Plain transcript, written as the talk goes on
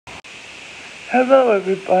Hello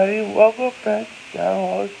everybody, welcome back to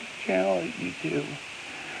Down channel at YouTube.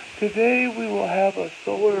 Today we will have a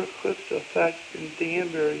solar eclipse effect in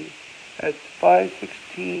Danbury at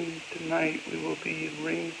 5:16 tonight. We will be in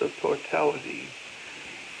Rings of Totality.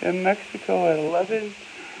 In Mexico at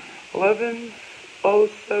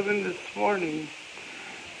 11:07 this morning,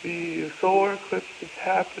 the solar eclipse is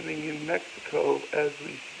happening in Mexico as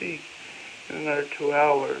we speak in another 2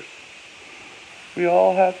 hours. We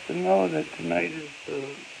all have to know that tonight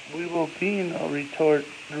we will be in the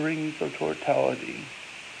Rings of Totality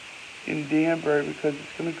in Danbury, because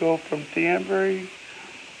it's going to go from Danbury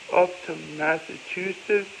up to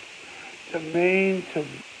Massachusetts, to Maine, to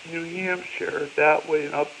New Hampshire, that way,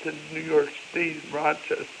 and up to New York State and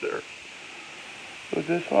Rochester. So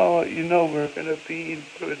just want to let you know we're going to be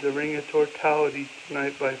into the Ring of Totality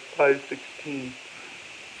tonight by 5:16.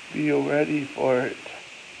 Be ready for it.